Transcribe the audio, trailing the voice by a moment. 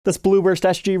This Blueburst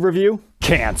SG review?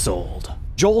 Cancelled.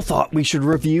 Joel thought we should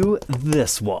review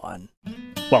this one.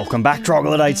 Welcome back,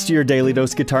 Troglodytes, to your daily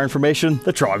dose of guitar information,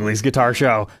 the Trogly's Guitar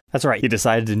Show. That's right, you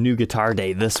decided to new guitar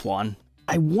day this one.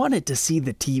 I wanted to see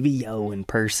the TVO in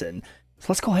person, so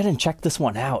let's go ahead and check this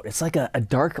one out. It's like a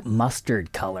dark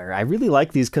mustard color. I really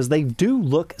like these because they do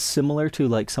look similar to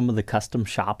like some of the custom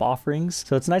shop offerings,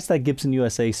 so it's nice that Gibson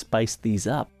USA spiced these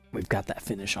up. We've got that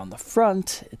finish on the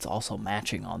front, it's also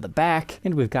matching on the back,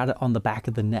 and we've got it on the back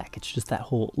of the neck. It's just that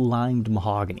whole limed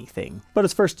mahogany thing. But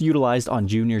it's first utilized on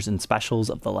juniors and specials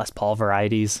of the Les Paul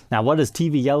varieties. Now, what does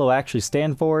TV yellow actually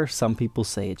stand for? Some people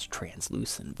say it's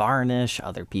translucent varnish,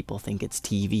 other people think it's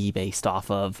TV based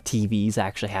off of TVs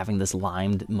actually having this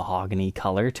limed mahogany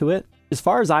color to it. As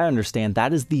far as I understand,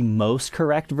 that is the most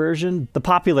correct version. The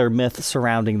popular myth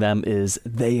surrounding them is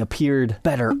they appeared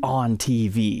better on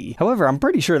TV. However, I'm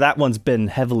pretty sure that one's been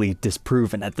heavily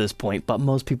disproven at this point, but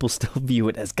most people still view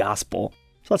it as gospel.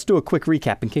 So let's do a quick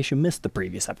recap in case you missed the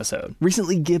previous episode.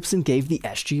 Recently, Gibson gave the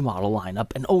SG model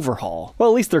lineup an overhaul. Well,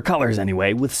 at least their colors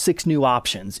anyway, with 6 new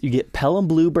options. You get Pelham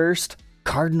Blue Burst,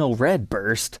 Cardinal Red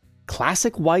Burst,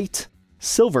 Classic White,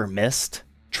 Silver Mist,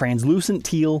 Translucent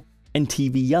Teal, and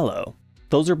TV Yellow.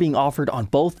 Those are being offered on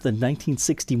both the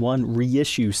 1961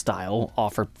 reissue style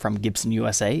offered from Gibson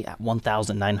USA at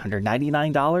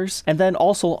 $1,999, and then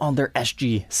also on their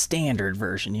SG standard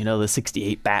version, you know, the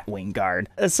 68 Batwing Guard.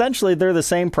 Essentially, they're the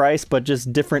same price, but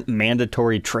just different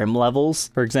mandatory trim levels.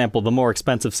 For example, the more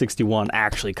expensive 61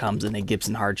 actually comes in a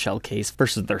Gibson hardshell case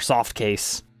versus their soft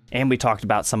case. And we talked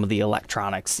about some of the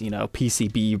electronics, you know,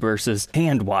 PCB versus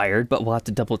hand-wired, but we'll have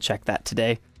to double check that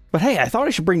today. But hey, I thought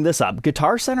I should bring this up.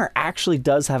 Guitar Center actually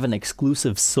does have an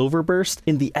exclusive Silver Burst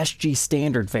in the SG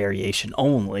standard variation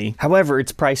only. However,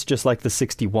 it's priced just like the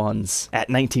 61s at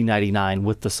 $19.99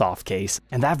 with the soft case.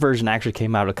 And that version actually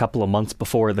came out a couple of months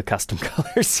before the custom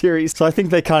color series. So I think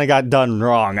they kind of got done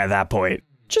wrong at that point.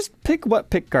 Just pick what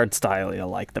pickguard style you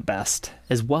like the best,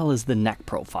 as well as the neck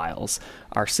profiles.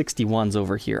 Our 61s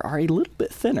over here are a little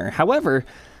bit thinner. However,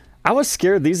 I was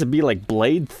scared these would be like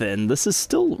blade thin. This is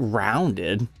still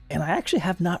rounded, and I actually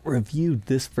have not reviewed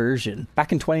this version.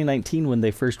 Back in 2019 when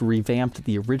they first revamped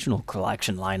the original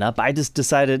collection lineup, I just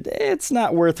decided it's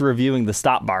not worth reviewing the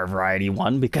stop bar variety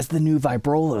one because the new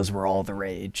Vibrolas were all the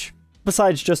rage.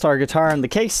 Besides just our guitar and the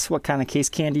case, what kind of case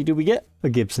candy do we get?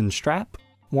 A Gibson strap,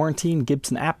 warranty and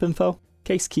Gibson app info,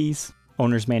 case keys,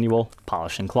 owner's manual,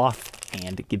 polish and cloth,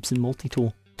 and Gibson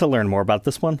multi-tool. To learn more about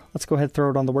this one, let's go ahead and throw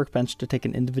it on the workbench to take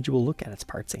an individual look at its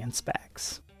parts and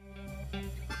specs.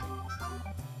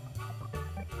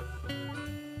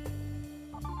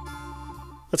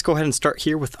 Let's go ahead and start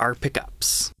here with our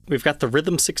pickups. We've got the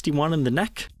Rhythm 61 in the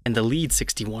neck and the Lead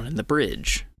 61 in the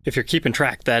bridge. If you're keeping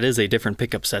track, that is a different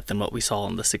pickup set than what we saw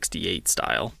in the 68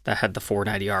 style. That had the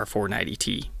 490R,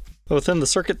 490T. Within the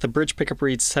circuit, the bridge pickup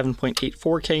reads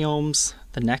 7.84 k ohms,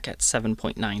 the neck at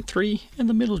 7.93, and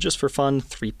the middle, just for fun,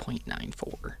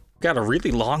 3.94. Got a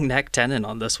really long neck tenon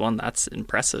on this one. That's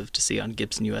impressive to see on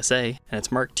Gibson USA, and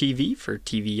it's marked TV for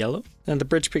TV yellow, and the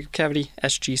bridge pickup cavity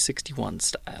SG61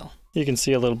 style. You can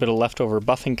see a little bit of leftover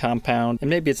buffing compound, and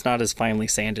maybe it's not as finely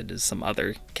sanded as some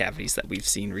other cavities that we've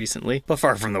seen recently, but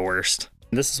far from the worst.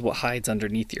 And this is what hides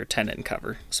underneath your tenon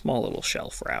cover, a small little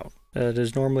shelf route. It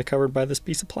is normally covered by this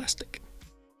piece of plastic.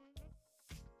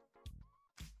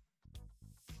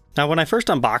 Now, when I first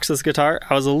unboxed this guitar,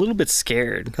 I was a little bit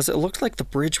scared because it looked like the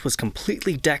bridge was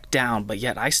completely decked down, but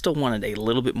yet I still wanted a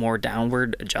little bit more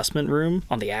downward adjustment room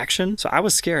on the action. So I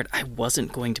was scared I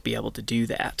wasn't going to be able to do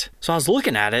that. So I was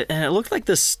looking at it and it looked like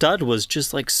the stud was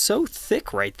just like so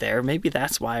thick right there. Maybe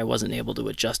that's why I wasn't able to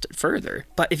adjust it further.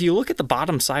 But if you look at the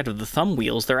bottom side of the thumb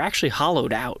wheels, they're actually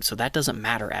hollowed out, so that doesn't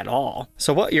matter at all.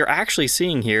 So what you're actually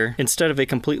seeing here, instead of a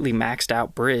completely maxed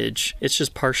out bridge, it's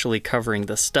just partially covering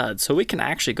the stud. So we can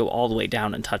actually go all the way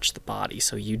down and touch the body,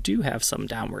 so you do have some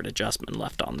downward adjustment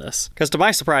left on this. Because to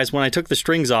my surprise, when I took the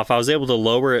strings off, I was able to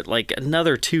lower it like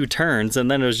another 2 turns, and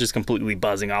then it was just completely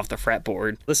buzzing off the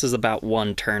fretboard. This is about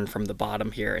 1 turn from the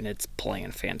bottom here, and it's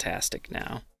playing fantastic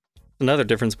now. Another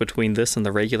difference between this and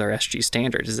the regular SG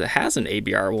standard is it has an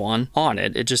ABR1 on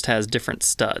it, it just has different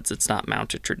studs. It's not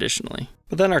mounted traditionally.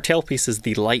 But then our tailpiece is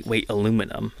the lightweight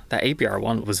aluminum. That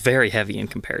ABR1 was very heavy in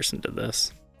comparison to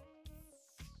this.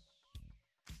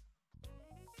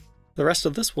 The rest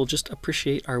of this will just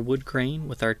appreciate our wood grain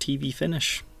with our TV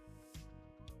finish.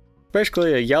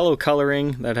 Basically a yellow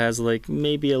coloring that has like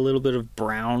maybe a little bit of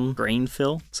brown grain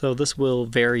fill. So this will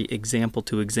vary example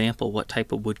to example what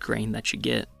type of wood grain that you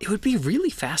get. It would be really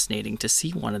fascinating to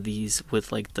see one of these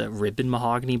with like the ribbon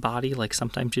mahogany body like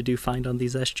sometimes you do find on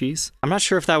these SGs. I'm not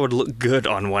sure if that would look good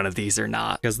on one of these or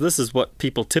not, because this is what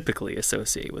people typically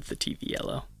associate with the TV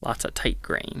yellow. Lots of tight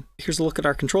grain. Here's a look at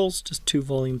our controls, just 2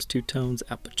 volumes, 2 tones,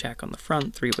 output jack on the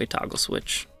front, 3-way toggle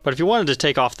switch. But if you wanted to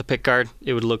take off the pickguard,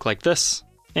 it would look like this.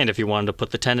 And if you wanted to put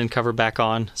the tenon cover back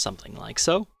on, something like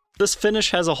so. This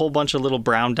finish has a whole bunch of little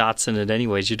brown dots in it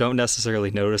anyways. You don't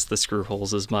necessarily notice the screw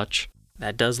holes as much.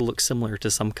 That does look similar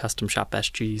to some custom shop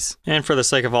SGs. And for the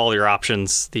sake of all your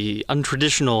options, the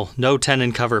untraditional no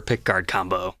tenon cover pickguard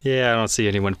combo. Yeah, I don't see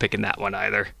anyone picking that one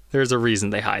either. There's a reason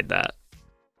they hide that.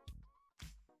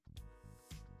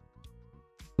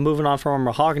 Moving on from our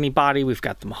mahogany body, we've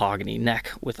got the mahogany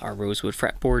neck with our rosewood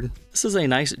fretboard. This is a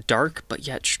nice dark but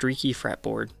yet streaky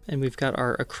fretboard. And we've got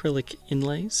our acrylic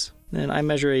inlays. Then I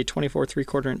measure a 24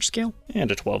 3/4 inch scale and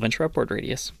a 12-inch fretboard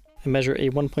radius. I measure a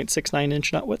 1.69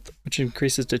 inch nut width, which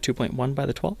increases to 2.1 by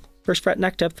the 12th. First fret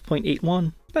neck depth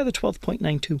 0.81 by the 12th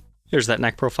 0.92. Here's that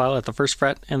neck profile at the first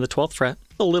fret and the 12th fret.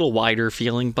 A little wider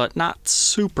feeling, but not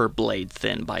super blade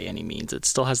thin by any means. It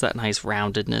still has that nice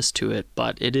roundedness to it,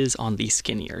 but it is on the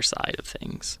skinnier side of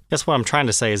things. Guess what I'm trying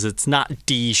to say is it's not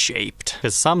D-shaped,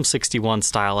 because some 61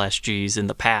 style SGs in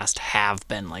the past have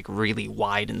been like really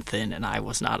wide and thin, and I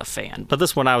was not a fan. But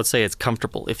this one I would say is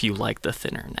comfortable if you like the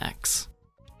thinner necks.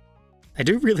 I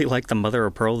do really like the mother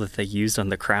of pearl that they used on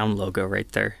the crown logo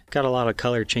right there. Got a lot of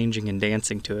color changing and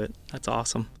dancing to it. That's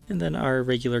awesome. And then our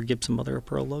regular Gibson mother of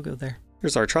pearl logo there.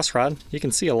 Here's our truss rod. You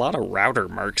can see a lot of router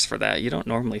marks for that. You don't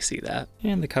normally see that.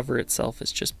 And the cover itself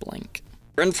is just blank.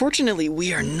 Unfortunately,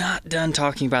 we are not done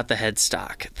talking about the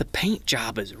headstock. The paint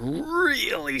job is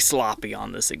really sloppy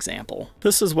on this example.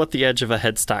 This is what the edge of a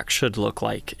headstock should look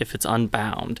like if it's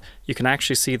unbound. You can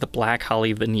actually see the black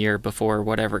holly veneer before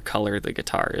whatever color the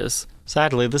guitar is.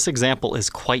 Sadly, this example is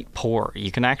quite poor.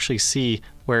 You can actually see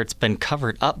where it's been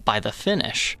covered up by the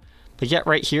finish. But yet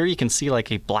right here you can see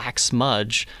like a black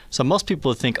smudge. So most people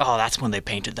would think, oh, that's when they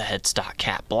painted the headstock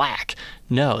cap black.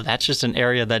 No, that's just an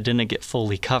area that didn't get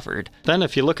fully covered. Then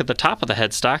if you look at the top of the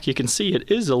headstock, you can see it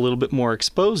is a little bit more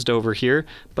exposed over here,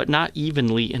 but not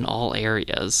evenly in all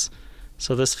areas.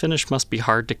 So this finish must be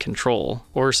hard to control,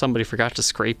 or somebody forgot to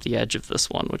scrape the edge of this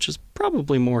one, which is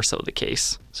probably more so the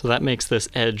case. So that makes this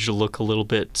edge look a little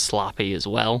bit sloppy as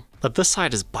well. But this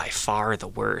side is by far the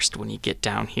worst when you get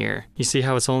down here. You see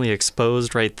how it's only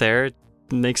exposed right there? It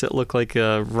makes it look like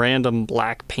a random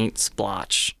black paint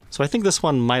splotch. So I think this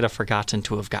one might have forgotten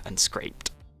to have gotten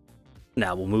scraped.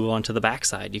 Now we'll move on to the back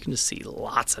side. You can just see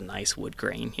lots of nice wood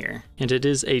grain here. And it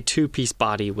is a 2-piece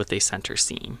body with a center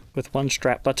seam, with one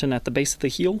strap button at the base of the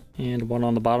heel and one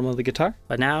on the bottom of the guitar.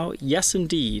 But now, yes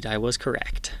indeed, I was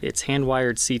correct. It's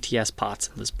hand-wired CTS pots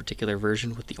in this particular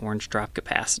version with the orange drop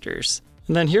capacitors.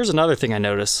 And then here's another thing I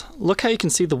notice. Look how you can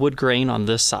see the wood grain on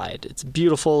this side. It's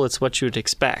beautiful, it's what you'd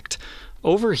expect.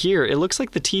 Over here, it looks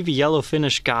like the TV yellow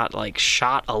finish got like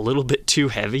shot a little bit too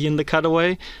heavy in the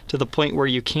cutaway to the point where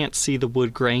you can't see the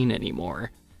wood grain anymore.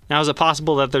 Now, is it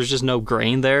possible that there's just no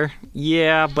grain there?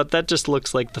 Yeah, but that just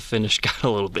looks like the finish got a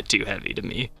little bit too heavy to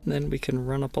me. And then we can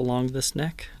run up along this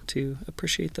neck to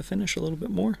appreciate the finish a little bit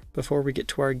more before we get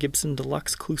to our Gibson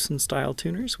Deluxe Clusen style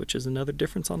tuners, which is another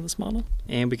difference on this model.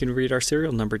 And we can read our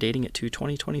serial number dating it to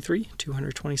 2023,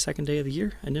 222nd day of the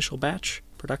year, initial batch.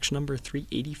 Production number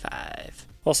 385.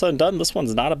 All said and done, this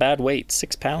one's not a bad weight,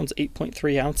 6 pounds,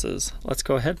 8.3 ounces. Let's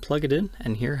go ahead, plug it in,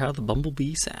 and hear how the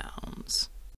Bumblebee sounds.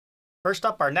 First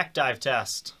up, our neck dive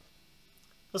test.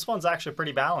 This one's actually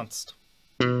pretty balanced.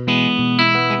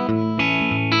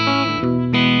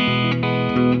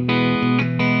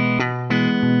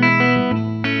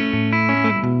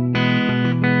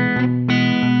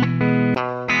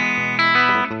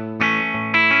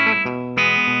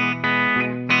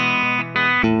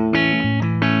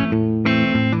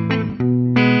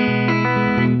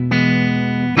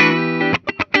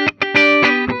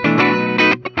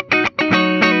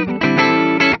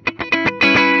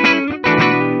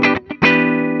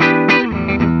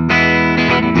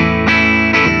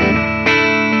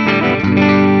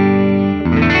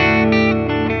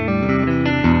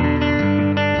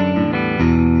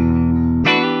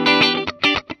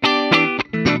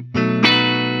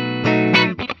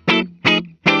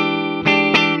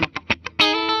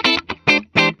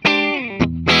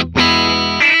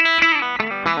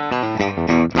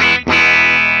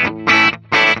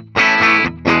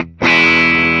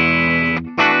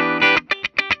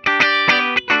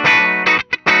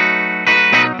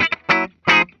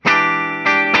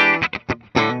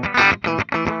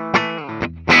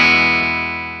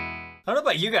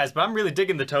 you guys, but I'm really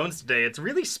digging the tones today. It's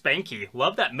really spanky.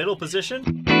 Love that middle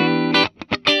position.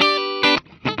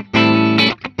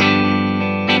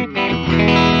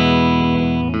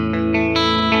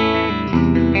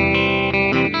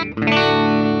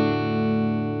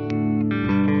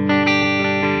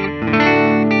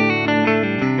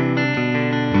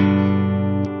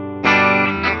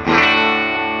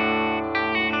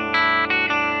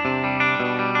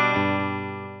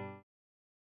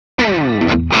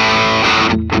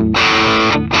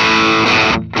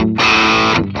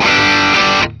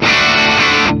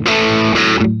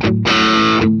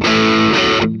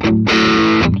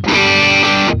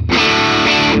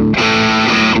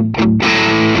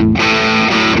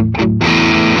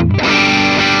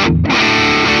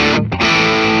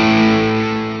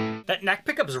 That neck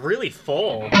pickup's really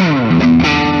full.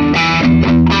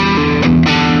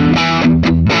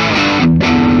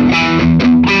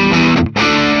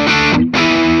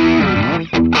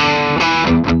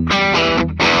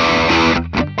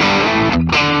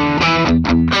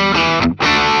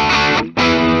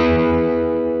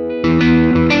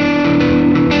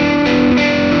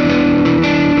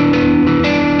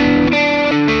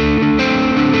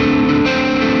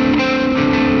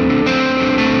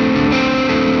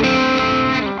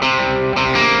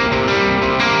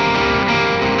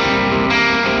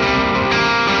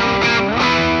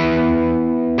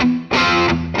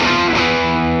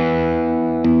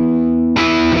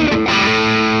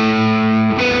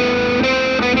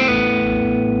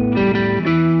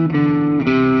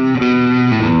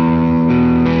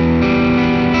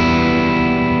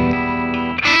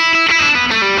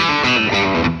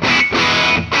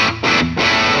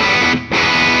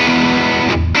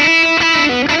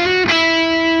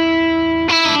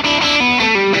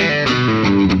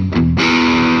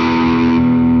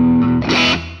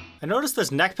 Notice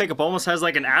this neck pickup almost has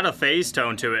like an out of phase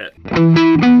tone to it.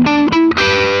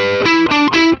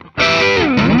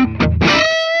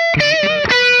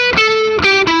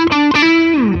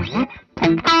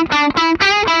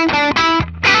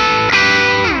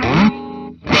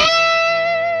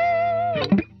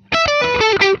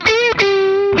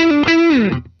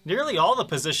 Nearly all the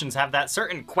positions have that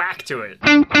certain quack to it.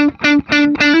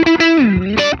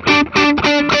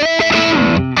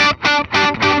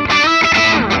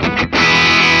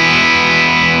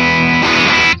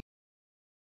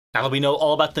 Now that we know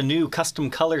all about the new Custom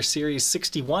Color Series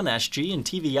 61 SG and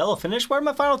TV yellow finish, what are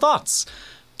my final thoughts?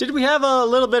 Did we have a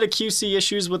little bit of QC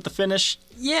issues with the finish?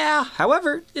 Yeah,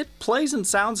 however, it plays and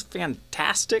sounds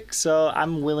fantastic, so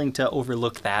I'm willing to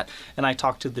overlook that. And I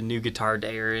talked to the new guitar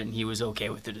dayer and he was okay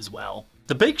with it as well.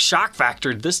 The big shock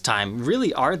factor this time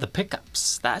really are the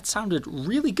pickups. That sounded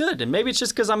really good, and maybe it's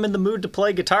just because I'm in the mood to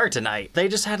play guitar tonight. They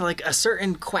just had like a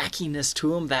certain quackiness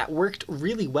to them that worked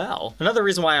really well. Another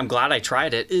reason why I'm glad I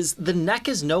tried it is the neck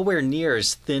is nowhere near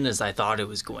as thin as I thought it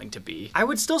was going to be. I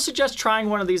would still suggest trying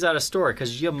one of these at a store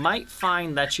because you might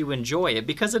find that you enjoy it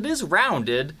because it is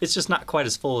rounded. It's just not quite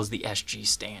as full as the SG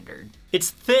standard. It's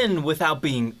thin without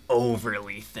being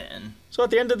overly thin. So at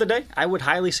the end of the day, I would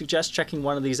highly suggest checking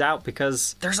one of these out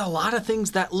because there's a lot of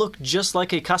things that look just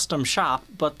like a custom shop,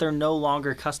 but they're no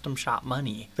longer custom shop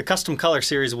money. The Custom Color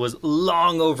Series was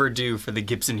long overdue for the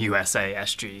Gibson USA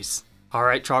SGs.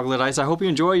 Alright, Troglodytes, I hope you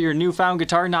enjoy your newfound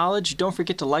guitar knowledge. Don't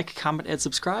forget to like, comment, and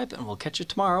subscribe, and we'll catch you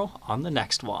tomorrow on the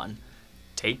next one.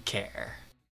 Take care.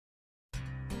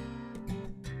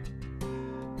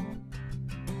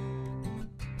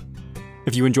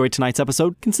 If you enjoyed tonight's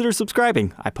episode, consider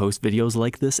subscribing. I post videos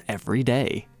like this every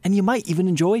day. And you might even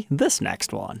enjoy this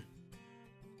next one.